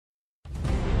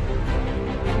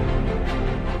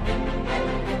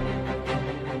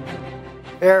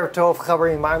Erev Tov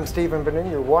Chaverim, I'm Stephen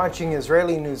Benin. You're watching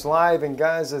Israeli News Live, and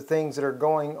guys, the things that are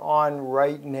going on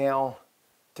right now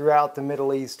throughout the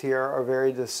Middle East here are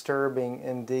very disturbing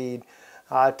indeed.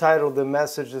 I titled the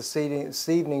message this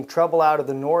evening, Trouble Out of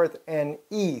the North and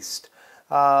East.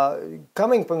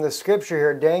 Coming from the scripture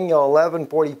here, Daniel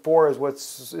 11:44 is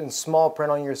what's in small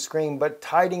print on your screen. But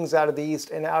tidings out of the east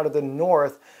and out of the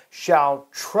north shall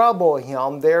trouble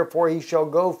him. Therefore he shall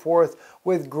go forth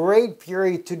with great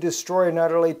fury to destroy and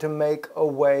utterly to make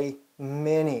away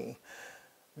many.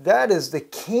 That is the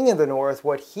king of the north,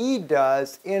 what he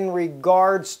does in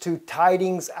regards to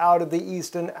tidings out of the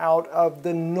east and out of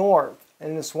the north.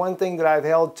 And it's one thing that I've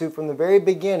held to from the very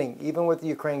beginning, even with the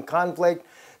Ukraine conflict,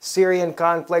 Syrian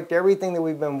conflict, everything that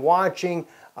we've been watching,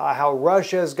 how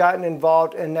Russia has gotten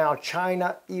involved, and now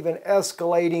China even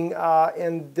escalating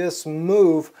in this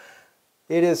move.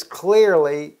 It is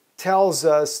clearly tells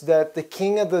us that the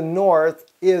king of the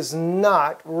north is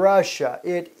not Russia.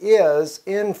 It is,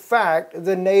 in fact,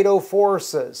 the NATO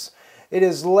forces. It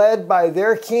is led by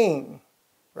their king,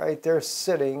 right there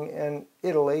sitting in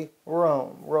Italy,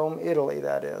 Rome, Italy,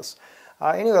 that is.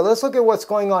 Anyway, let's look at what's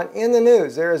going on in the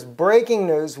news. There is breaking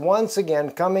news once again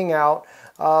coming out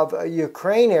of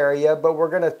Ukraine area, but we're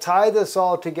going to tie this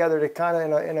all together to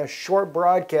kind of in a short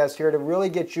broadcast here to really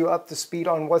get you up to speed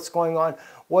on what's going on,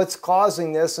 what's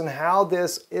causing this, and how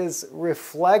this is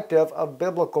reflective of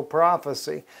biblical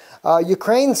prophecy.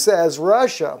 Ukraine says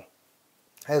Russia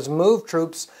has moved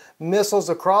troops, missiles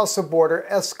across the border,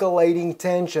 escalating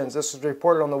tensions. This was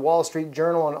reported on the Wall Street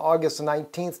Journal on August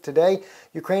 19th. Today,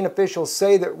 Ukraine officials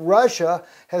say that Russia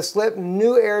has slipped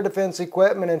new air defense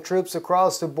equipment and troops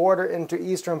across the border into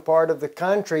eastern part of the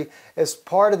country as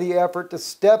part of the effort to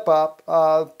step up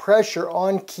pressure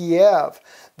on Kiev.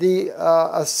 The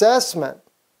assessment,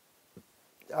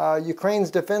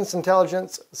 Ukraine's defense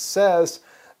intelligence says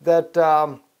that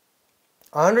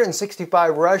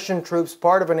 165 Russian troops,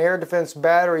 part of an air defense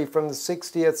battery from the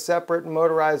 60th Separate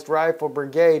Motorized Rifle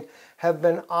Brigade, have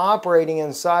been operating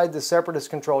inside the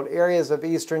separatist-controlled areas of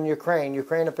eastern Ukraine.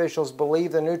 Ukraine officials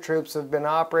believe the new troops have been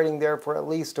operating there for at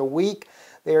least a week.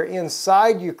 They are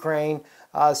inside Ukraine,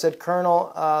 said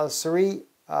Colonel Syrian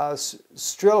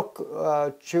Strelchuk,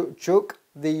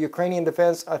 the Ukrainian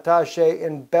defense attaché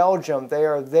in Belgium. They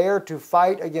are there to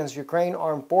fight against Ukraine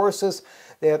armed forces.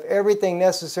 They have everything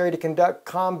necessary to conduct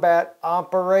combat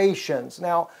operations.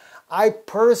 Now, I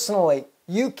personally,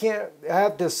 you can't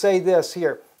have to say this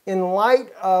here. In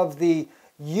light of the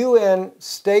UN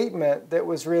statement that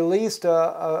was released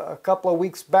a couple of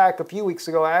weeks back, a few weeks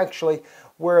ago actually,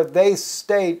 where they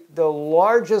state the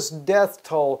largest death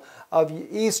toll of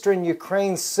eastern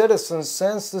Ukraine citizens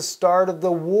since the start of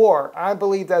the war. I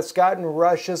believe that's gotten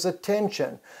Russia's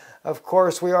attention. Of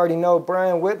course, we already know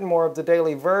Brian Whitmore of the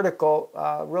Daily Vertical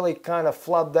really kind of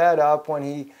flubbed that up when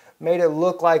he made it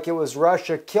look like it was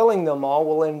Russia killing them all,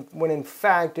 when in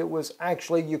fact it was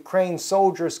actually Ukraine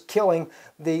soldiers killing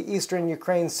the eastern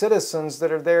Ukraine citizens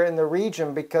that are there in the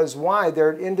region. Because why? There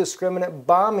are indiscriminate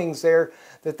bombings there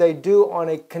that they do on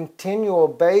a continual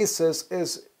basis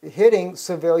is hitting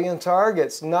civilian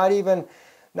targets, not even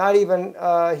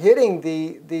hitting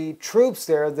the troops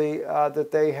there that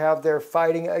they have there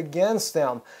fighting against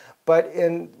them. But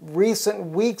in recent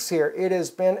weeks here, it has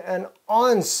been an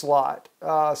onslaught,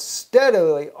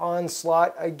 steadily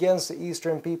onslaught against the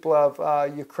eastern people of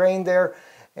Ukraine there,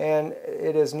 and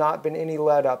it has not been any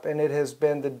let up, and it has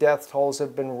been, the death tolls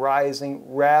have been rising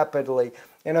rapidly.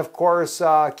 And of course,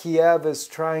 Kiev is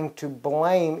trying to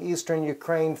blame eastern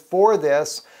Ukraine for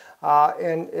this.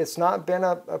 And it's not been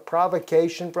a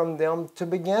provocation from them to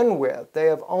begin with. They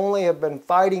have only been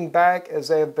fighting back as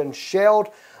they have been shelled.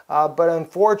 But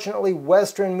unfortunately,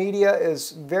 Western media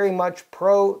is very much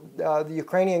pro the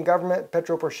Ukrainian government,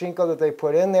 Petro Poroshenko, that they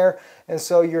put in there. And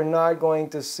so you're not going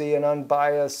to see an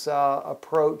unbiased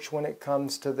approach when it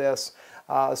comes to this.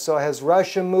 So has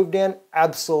Russia moved in?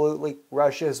 Absolutely,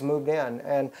 Russia has moved in.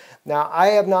 And now I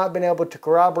have not been able to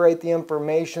corroborate the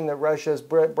information that Russia has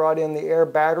brought in the air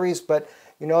batteries, but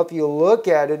you know, if you look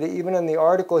at it, even in the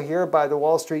article here by the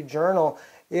Wall Street Journal,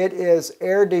 it is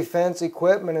air defense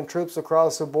equipment and troops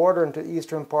across the border into the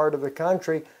eastern part of the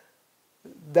country.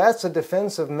 That's a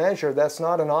defensive measure. That's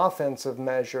not an offensive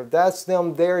measure. That's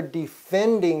them there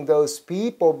defending those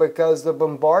people because the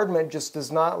bombardment just does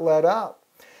not let up.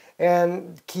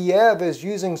 And Kiev is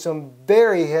using some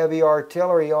very heavy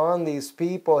artillery on these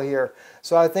people here.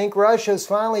 So I think Russia is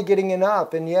finally getting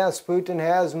enough. And yes, Putin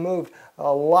has moved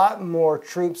a lot more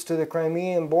troops to the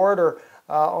Crimean border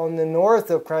on the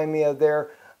north of Crimea there.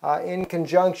 in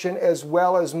conjunction, as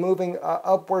well as moving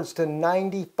upwards to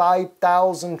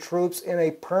 95,000 troops in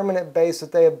a permanent base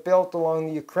that they have built along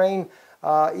the Ukraine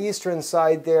eastern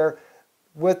side there,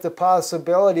 with the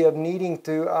possibility of needing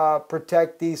to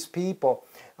protect these people.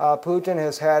 Putin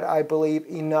has had, I believe,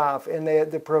 enough, and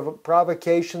the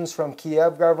provocations from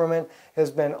Kiev government has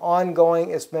been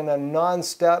ongoing. It's been a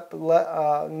non-stop,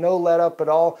 no let-up at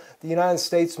all. The United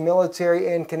States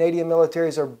military and Canadian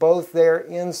militaries are both there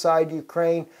inside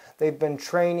Ukraine. They've been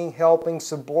training, helping,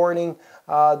 supporting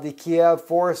the Kiev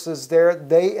forces there.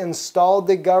 They installed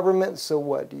the government, so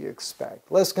what do you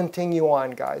expect? Let's continue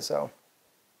on, guys, though.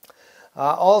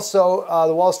 Also,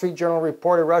 the Wall Street Journal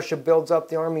reported Russia builds up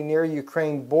the army near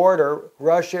Ukraine border.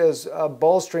 Russia is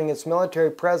bolstering its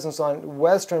military presence on the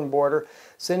western border,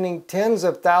 sending tens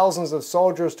of thousands of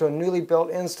soldiers to a newly built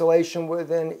installation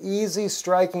within easy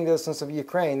striking distance of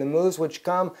Ukraine. The moves, which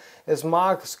come as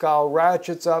Moscow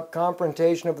ratchets up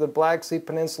confrontation of the Black Sea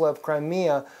Peninsula of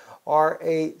Crimea, are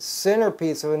a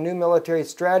centerpiece of a new military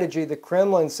strategy the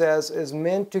Kremlin says is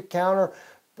meant to counter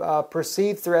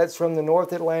perceived threats from the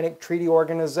North Atlantic Treaty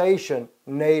Organization,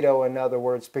 NATO in other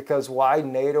words, because why?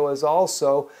 NATO is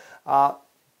also,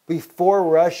 before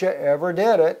Russia ever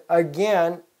did it,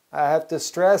 again, I have to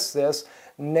stress this,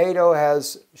 NATO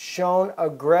has shown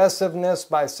aggressiveness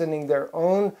by sending their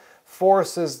own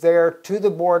forces there to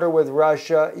the border with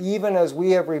Russia, even as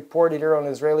we have reported here on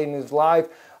Israeli News Live,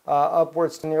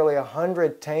 upwards to nearly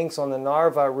 100 tanks on the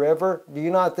Narva River. Do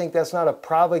you not think that's not a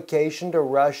provocation to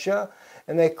Russia?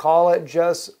 And they call it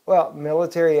just, well,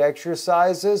 military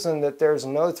exercises, and that there's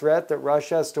no threat that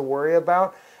Russia has to worry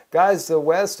about. Guys, the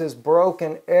West has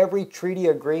broken every treaty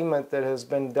agreement that has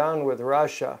been done with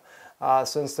Russia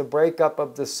since the breakup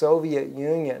of the Soviet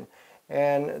Union.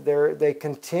 And they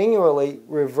continually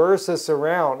reverse this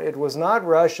around. It was not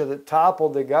Russia that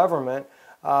toppled the government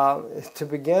to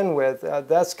begin with.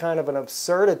 That's kind of an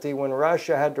absurdity when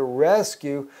Russia had to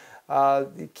rescue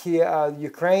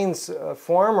Ukraine's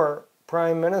former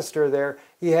prime minister there.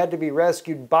 He had to be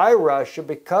rescued by Russia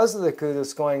because of the coup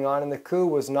that's going on, and the coup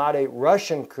was not a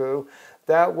Russian coup.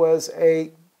 That was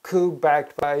a coup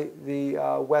backed by the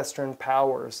Western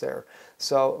powers there.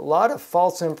 So a lot of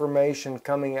false information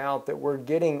coming out that we're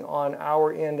getting on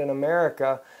our end in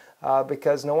America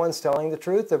because no one's telling the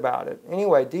truth about it.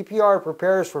 Anyway, DPR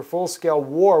prepares for full-scale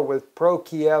war with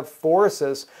pro-Kiev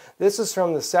forces. This is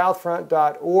from the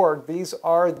southfront.org. These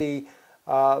are the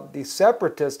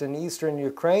separatists in eastern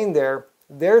Ukraine there.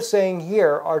 They're saying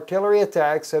here artillery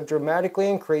attacks have dramatically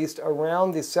increased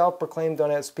around the self-proclaimed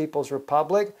Donetsk People's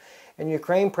Republic, and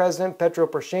Ukraine President Petro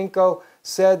Poroshenko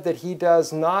said that he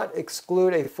does not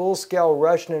exclude a full-scale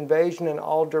Russian invasion in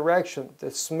all directions. The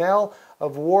smell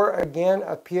of war again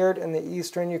appeared in the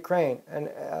eastern Ukraine.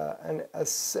 An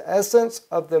essence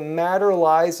of the matter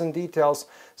lies in details.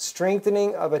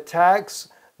 Strengthening of attacks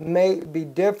may be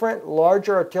different,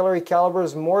 larger artillery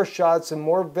calibers, more shots, and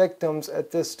more victims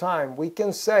at this time. We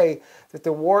can say that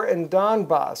the war in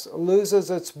Donbass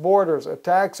loses its borders.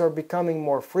 Attacks are becoming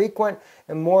more frequent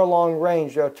and more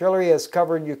long-range. The artillery has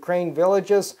covered Ukraine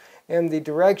villages in the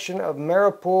direction of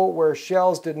Mariupol, where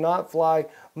shells did not fly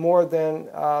more than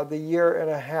the year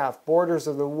and a half. Borders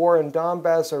of the war in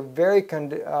Donbass are very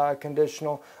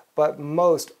conditional, but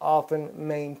most often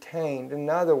maintained. In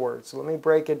other words, let me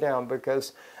break it down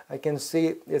because I can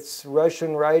see it's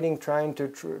Russian writing trying to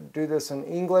do this in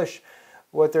English.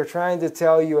 What they're trying to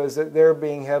tell you is that they're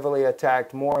being heavily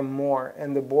attacked more and more,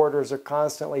 and the borders are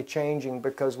constantly changing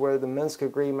because where the Minsk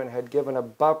agreement had given a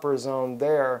buffer zone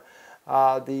there,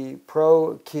 the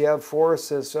pro-Kiev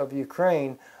forces of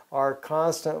Ukraine are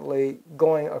constantly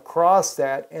going across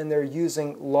that, and they're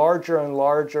using larger and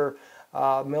larger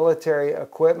military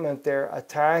equipment there,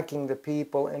 attacking the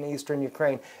people in eastern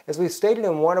Ukraine. As we stated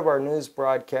in one of our news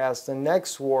broadcasts, the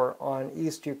next war on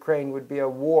East Ukraine would be a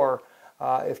war,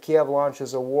 if Kiev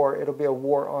launches a war, it'll be a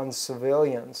war on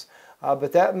civilians.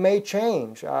 But that may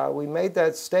change. We made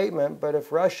that statement, but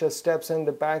if Russia steps in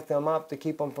to back them up to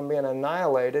keep them from being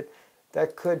annihilated,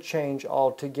 that could change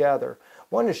altogether. I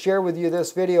wanted to share with you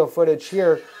this video footage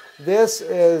here. This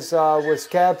was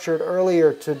captured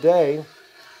earlier today.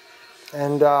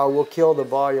 And we'll kill the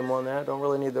volume on that. Don't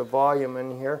really need the volume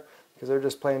in here because they're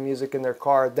just playing music in their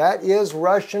car. That is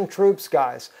Russian troops,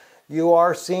 guys. You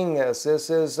are seeing this.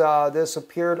 This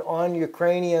appeared on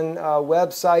Ukrainian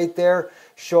website there,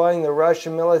 showing the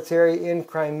Russian military in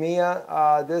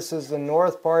Crimea. This is the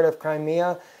north part of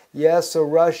Crimea. Yes, so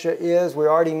Russia is. We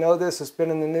already know this. It's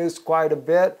been in the news quite a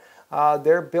bit.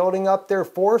 They're building up their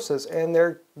forces and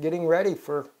they're getting ready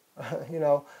for,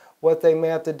 what they may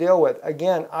have to deal with.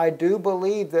 Again, I do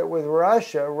believe that with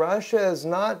Russia is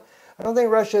not I don't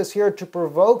think Russia is here to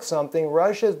provoke something.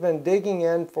 Russia has been digging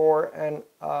in for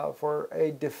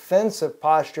a defensive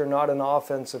posture, not an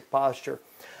offensive posture.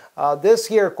 This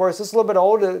here, of course, this is a little bit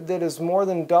old. That is more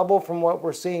than double from what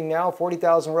we're seeing now.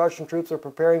 40,000 Russian troops are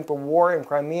preparing for war in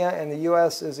Crimea, and the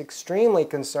U.S. is extremely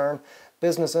concerned.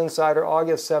 Business Insider,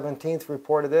 August 17th,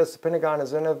 reported this. The Pentagon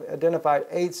has identified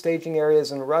 8 staging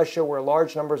areas in Russia where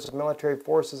large numbers of military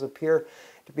forces appear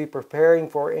to be preparing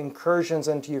for incursions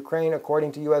into Ukraine,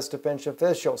 according to U.S. defense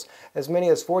officials. As many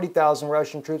as 40,000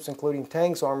 Russian troops, including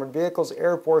tanks, armored vehicles,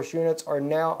 Air Force units, are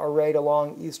now arrayed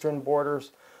along eastern borders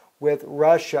with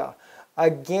Russia.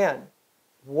 Again,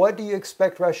 what do you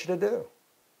expect Russia to do?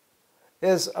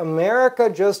 Is America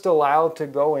just allowed to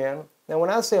go in? Now,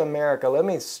 when I say America, let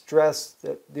me stress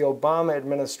that the Obama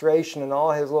administration and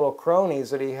all his little cronies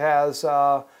that he has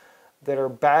that are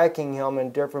backing him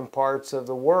in different parts of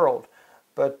the world.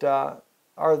 But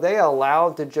are they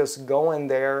allowed to just go in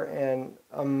there and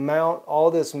mount all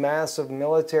this massive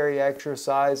military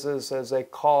exercises, as they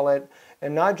call it,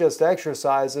 and not just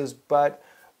exercises, but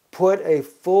put a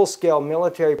full-scale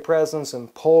military presence in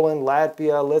Poland,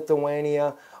 Latvia,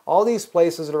 Lithuania, all these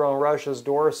places that are on Russia's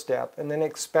doorstep, and then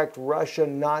expect Russia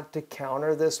not to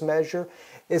counter this measure,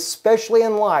 especially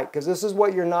in light, because this is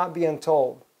what you're not being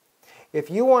told. If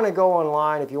you want to go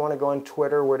online, if you want to go on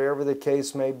Twitter, whatever the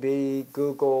case may be,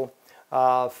 Google,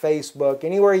 Facebook,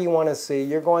 anywhere you want to see,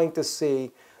 you're going to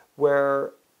see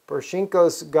where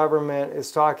Poroshenko's government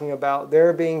is talking about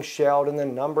they're being shelled and the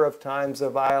number of times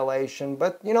of violation.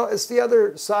 But, you know, it's the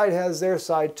other side has their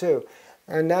side too.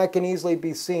 And that can easily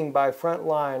be seen by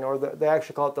Frontline, or they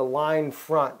actually call it the Line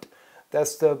Front.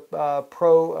 That's the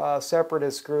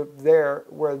pro-separatist group there,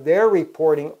 where they're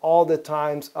reporting all the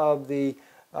times of the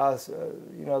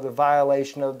the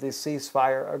violation of the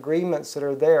ceasefire agreements that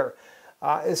are there,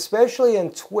 especially in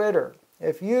Twitter.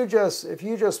 If you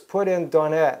just put in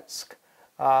Donetsk,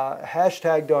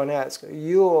 hashtag Donetsk,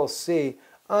 you will see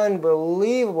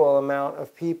unbelievable amount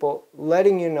of people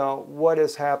letting you know what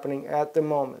is happening at the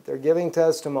moment. They're giving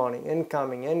testimony,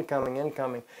 incoming, incoming,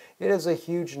 incoming. It is a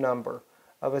huge number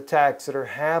of attacks that are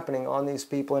happening on these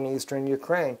people in eastern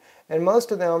Ukraine. And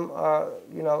most of them,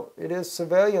 it is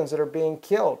civilians that are being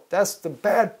killed. That's the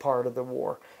bad part of the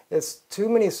war. It's too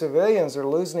many civilians are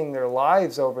losing their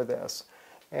lives over this.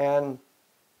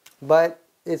 But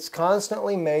it's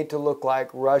constantly made to look like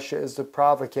Russia is the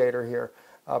provocator here.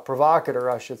 Provocateur,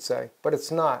 I should say. But it's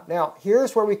not. Now,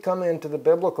 here's where we come into the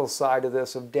biblical side of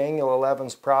this, of Daniel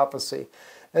 11's prophecy.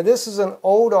 Now, this is an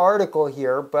old article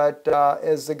here, but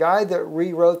as the guy that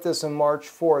rewrote this on March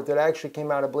 4th, it actually came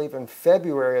out, I believe, in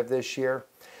February of this year,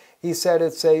 he said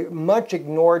it's a much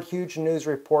ignored huge news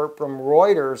report from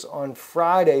Reuters on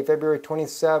Friday, February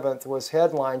 27th, was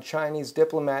headline, Chinese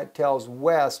diplomat tells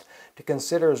West to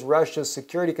consider Russia's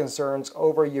security concerns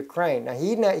over Ukraine. Now,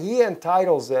 he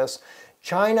entitles this,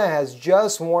 China has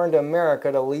just warned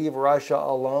America to leave Russia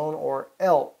alone or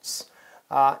else.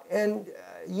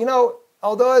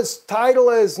 Although his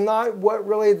title is not what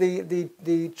really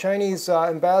the Chinese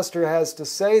ambassador has to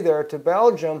say there to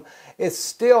Belgium, it's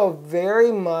still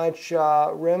very much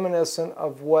reminiscent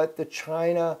of what the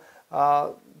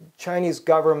Chinese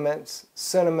government's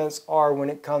sentiments are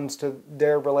when it comes to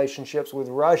their relationships with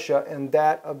Russia and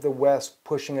that of the West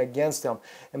pushing against them.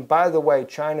 And by the way,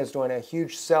 China is doing a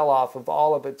huge sell-off of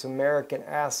all of its American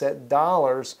asset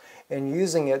dollars and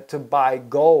using it to buy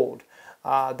gold.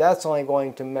 That's only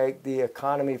going to make the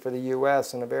economy for the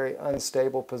U.S. in a very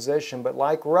unstable position. But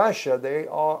like Russia, they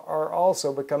are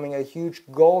also becoming a huge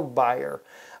gold buyer.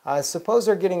 I suppose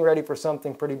they're getting ready for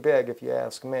something pretty big, if you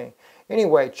ask me.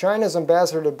 Anyway, China's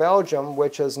ambassador to Belgium,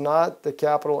 which is not the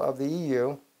capital of the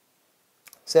EU,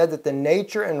 said that the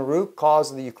nature and root cause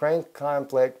of the Ukraine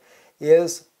conflict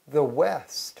is the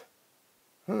West.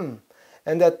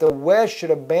 And that the West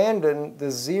should abandon the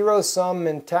zero-sum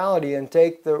mentality and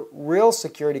take the real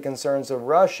security concerns of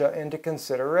Russia into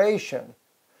consideration.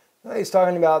 Now, he's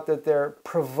talking about that they're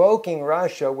provoking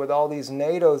Russia with all these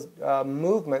NATO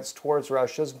movements towards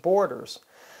Russia's borders.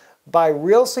 By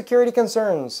real security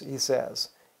concerns, he says,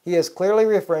 he is clearly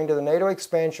referring to the NATO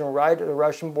expansion right at the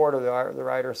Russian border, the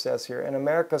writer says here, and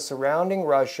America surrounding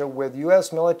Russia with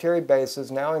U.S. military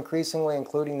bases, now increasingly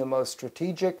including the most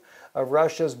strategic of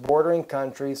Russia's bordering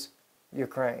countries,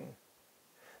 Ukraine.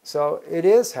 So it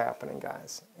is happening,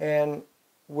 guys. And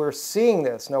we're seeing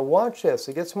this. Now watch this.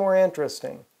 It gets more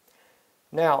interesting.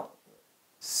 Now,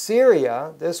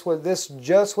 Syria, this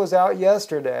just was out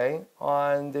yesterday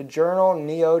on the journal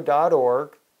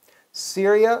neo.org.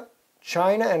 Syria,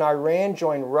 China, and Iran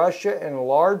join Russia in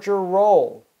larger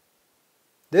role.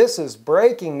 This is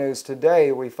breaking news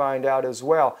today, we find out as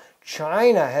well.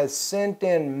 China has sent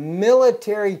in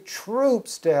military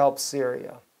troops to help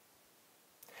Syria.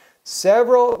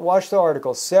 Watch the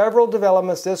article, several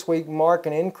developments this week mark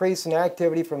an increase in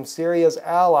activity from Syria's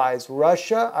allies,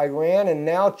 Russia, Iran, and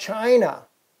now China.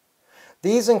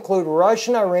 These include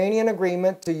Russian-Iranian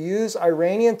agreement to use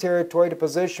Iranian territory to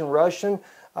position Russian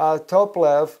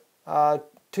Tupolev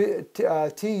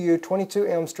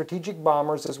Tu-22M strategic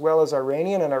bombers, as well as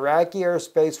Iranian and Iraqi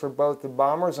airspace for both the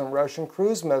bombers and Russian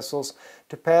cruise missiles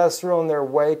to pass through on their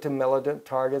way to militant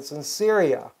targets in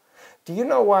Syria. Do you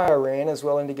know why Iran is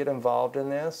willing to get involved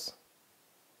in this?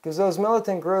 Because those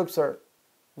militant groups are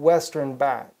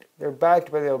Western-backed. They're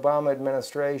backed by the Obama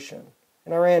administration.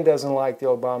 And Iran doesn't like the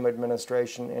Obama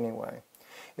administration anyway.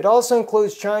 It also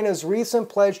includes China's recent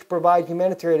pledge to provide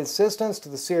humanitarian assistance to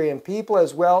the Syrian people,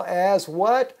 as well as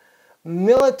what?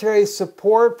 Military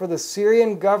support for the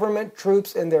Syrian government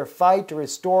troops in their fight to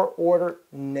restore order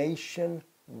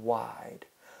nationwide.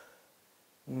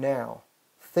 Now,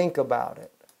 think about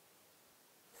it.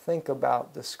 Think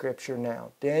about the scripture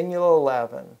now. Daniel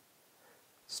 11.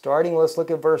 Starting, let's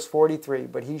look at verse 43.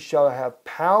 But he shall have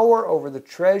power over the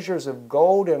treasures of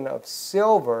gold and of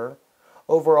silver,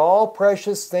 over all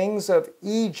precious things of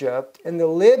Egypt, and the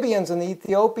Libyans and the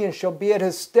Ethiopians shall be at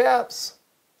his steps.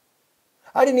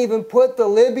 I didn't even put the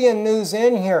Libyan news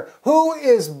in here. Who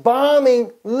is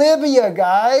bombing Libya,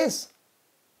 guys?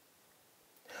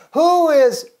 Who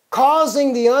is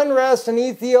causing the unrest in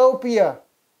Ethiopia?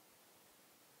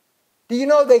 Do you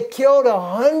know they killed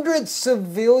 100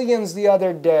 civilians the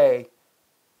other day?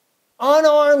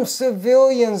 Unarmed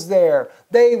civilians there.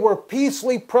 They were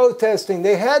peacefully protesting.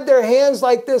 They had their hands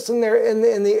like this in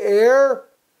the air,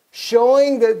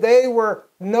 showing that they were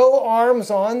no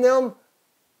arms on them.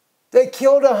 They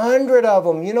killed 100 of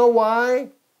them. You know why?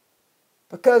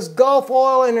 Because Gulf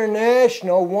Oil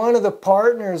International, one of the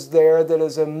partners there that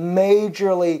is a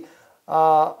majorly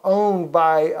owned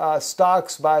by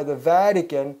stocks by the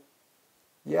Vatican,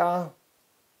 yeah,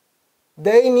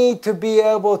 they need to be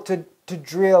able to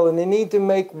drill, and they need to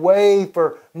make way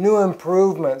for new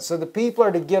improvements. So the people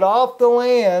are to get off the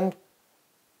land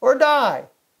or die.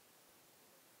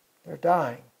 They're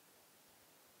dying.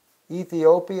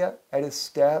 Ethiopia at its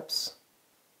steps.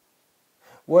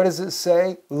 What does it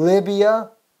say?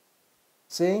 Libya.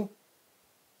 See?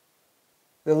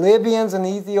 The Libyans and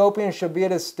the Ethiopians shall be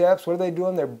at his steps. What are they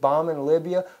doing? They're bombing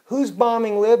Libya. Who's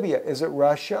bombing Libya? Is it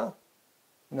Russia?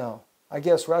 No. I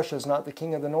guess Russia's not the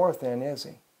king of the north then, is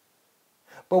he?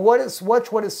 But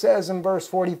watch what it says in verse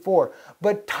 44.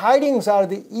 But tidings out of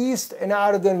the east and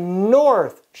out of the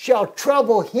north shall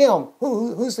trouble him.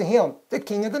 Who's the him? The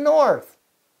king of the north.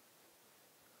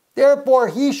 Therefore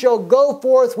he shall go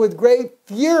forth with great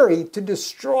fury to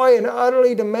destroy and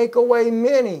utterly to make away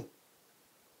many.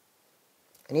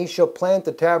 And he shall plant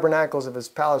the tabernacles of his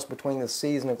palace between the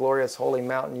seas and the glorious holy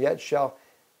mountain. Yet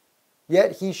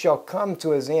he shall come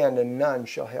to his end, and none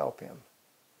shall help him.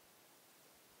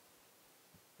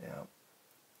 Yeah.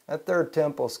 That third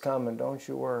temple's coming, don't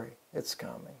you worry. It's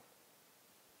coming.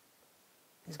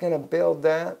 He's going to build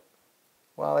that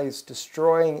while he's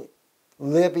destroying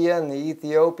Libya and the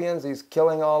Ethiopians. He's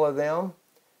killing all of them.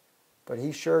 But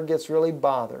he sure gets really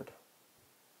bothered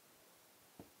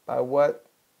by what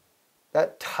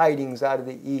that tidings out of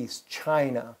the east,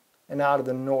 China, and out of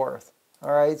the north.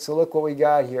 All right, so look what we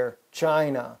got here.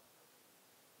 China,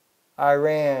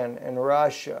 Iran, and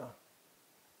Russia.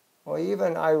 Well,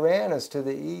 even Iran is to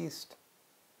the east.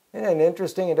 Isn't it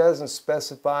interesting? It doesn't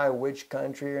specify which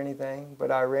country or anything,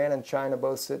 but Iran and China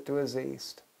both sit to his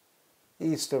east.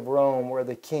 East of Rome, where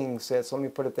the king sits. Let me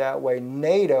put it that way.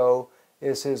 NATO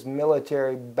is his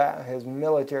military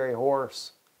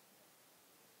horse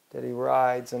that he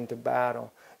rides into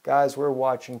battle. Guys, we're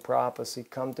watching prophecy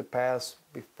come to pass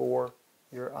before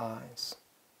your eyes.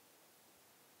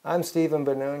 I'm Stephen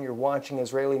Ben-Nun. You're watching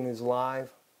Israeli News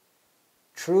Live.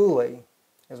 Truly,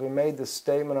 as we made this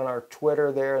statement on our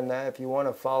Twitter there and that, if you want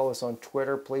to follow us on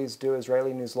Twitter, please do.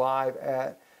 Israeli News Live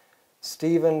at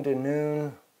Stephen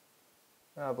Ben-Nun,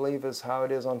 I believe is how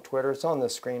it is on Twitter. It's on the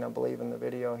screen, I believe, in the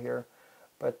video here.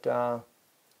 But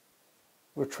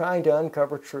we're trying to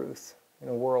uncover truth in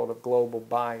a world of global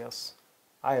bias.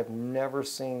 I have never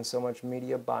seen so much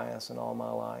media bias in all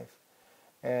my life.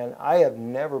 And I have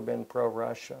never been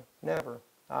pro-Russia. Never.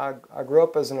 I grew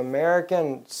up as an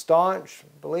American, staunch,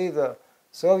 believe the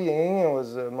Soviet Union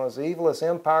was the most evilest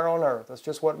empire on earth. That's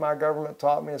just what my government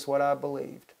taught me. It's what I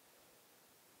believed.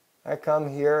 I come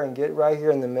here and get right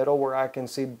here in the middle where I can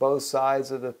see both sides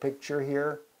of the picture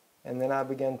here. And then I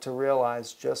begin to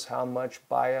realize just how much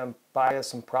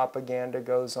bias and propaganda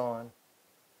goes on.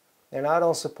 And I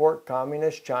don't support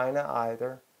communist China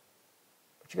either.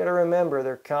 But you got to remember,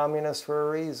 they're communists for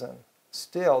a reason.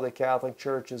 Still, the Catholic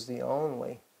Church is the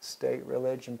only state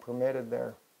religion permitted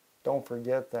there. Don't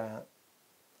forget that.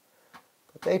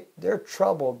 But they're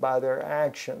troubled by their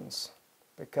actions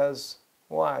because,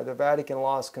 why? The Vatican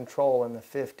lost control in the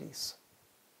 50s.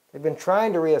 They've been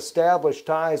trying to reestablish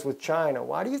ties with China.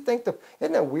 Why do you think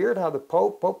isn't it weird how the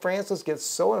Pope Francis gets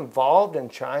so involved in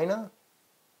China?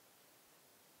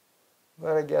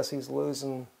 But I guess he's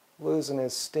losing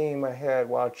his steam ahead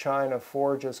while China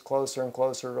forges closer and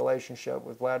closer relationship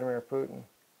with Vladimir Putin.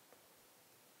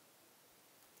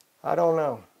 I don't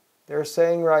know. They're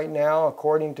saying right now,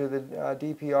 according to the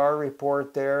DPR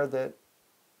report there, that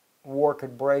war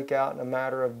could break out in a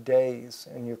matter of days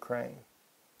in Ukraine.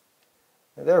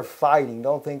 Now, they're fighting.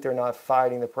 Don't think they're not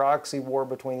fighting. The proxy war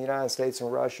between the United States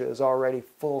and Russia is already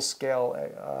full scale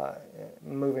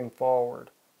moving forward.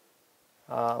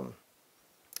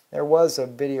 There was a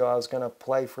video I was going to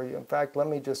play for you. In fact,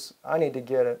 I need to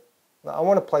get it. I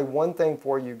want to play one thing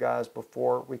for you guys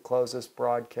before we close this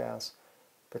broadcast,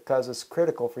 because it's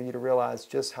critical for you to realize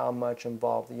just how much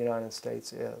involved the United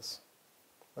States is.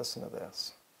 Listen to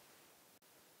this.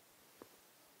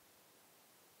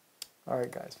 All right,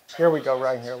 guys. Here we go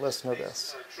right here. Listen to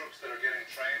this. Troops that are getting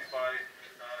trained by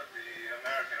the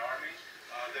American Army.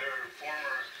 They're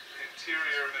former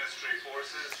Interior Ministry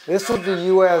forces. This is the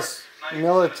U.S.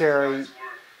 military.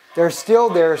 They're still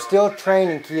there, still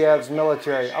training Kiev's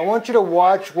military. I want you to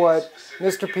watch what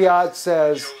Mr. Piat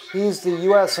says. He's the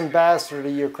U.S. ambassador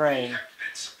to Ukraine.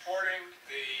 Been supporting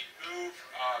the move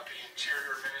of the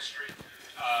Interior Ministry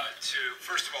to,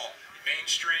 first of all,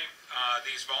 mainstream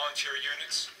these volunteer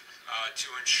units to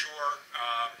ensure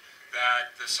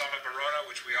that the Sama Barona,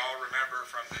 which we all remember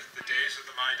from the days of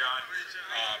the Maidan,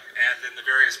 and then the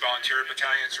various volunteer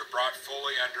battalions are brought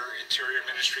fully under Interior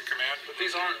Ministry command. But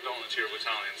these aren't volunteer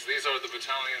battalions. These are the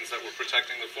battalions that were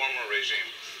protecting the former regime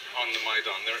on the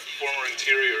Maidan. They're former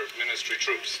Interior Ministry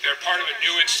troops. They're part of a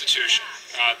new institution.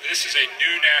 This is a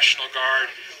new National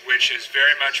Guard, which is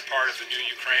very much part of the new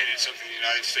Ukraine and something the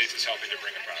United States is helping to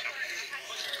bring about.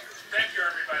 Thank you,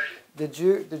 everybody.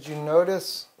 Did you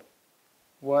notice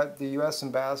what the U.S.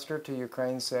 ambassador to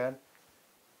Ukraine said?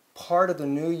 Part of the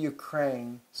new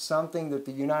Ukraine, something that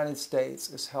the United States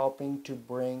is helping to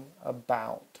bring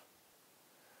about.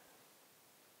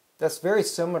 That's very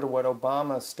similar to what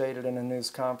Obama stated in a news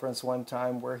conference one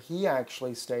time, where he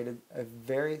actually stated a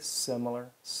very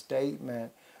similar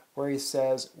statement where he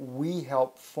says, we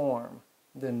help form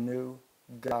the new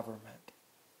government.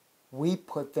 We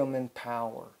put them in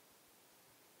power.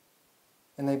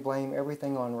 And they blame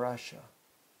everything on Russia.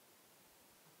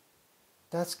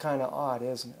 That's kind of odd,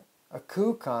 isn't it? A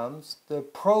coup comes, the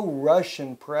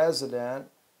pro-Russian president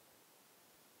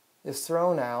is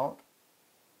thrown out.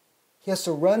 He has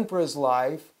to run for his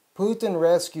life. Putin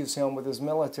rescues him with his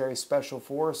military special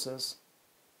forces.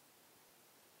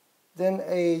 Then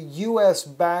a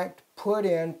U.S.-backed,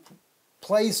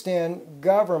 placed in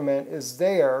government is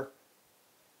there,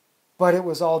 but it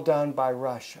was all done by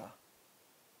Russia.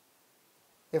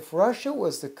 If Russia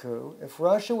was the coup, if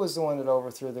Russia was the one that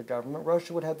overthrew the government,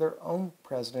 Russia would have their own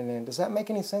president in. Does that make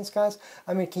any sense, guys?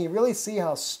 I mean, can you really see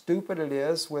how stupid it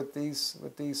is with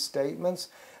these statements?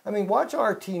 I mean, watch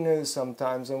RT News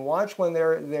sometimes and watch when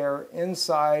they're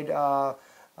inside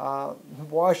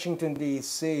Washington,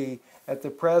 D.C. at the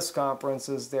press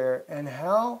conferences there, and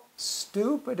how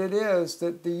stupid it is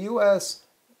that the U.S.,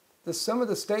 some of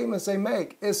the statements they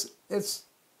make,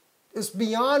 it's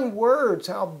beyond words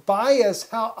how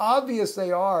biased, how obvious they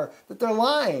are that they're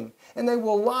lying. And they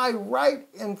will lie right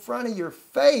in front of your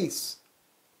face.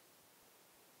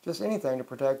 Just anything to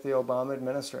protect the Obama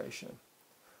administration.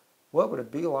 What would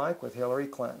it be like with Hillary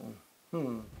Clinton?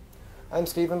 I'm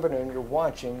Stephen Benoon. You're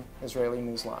watching Israeli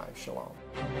News Live. Shalom.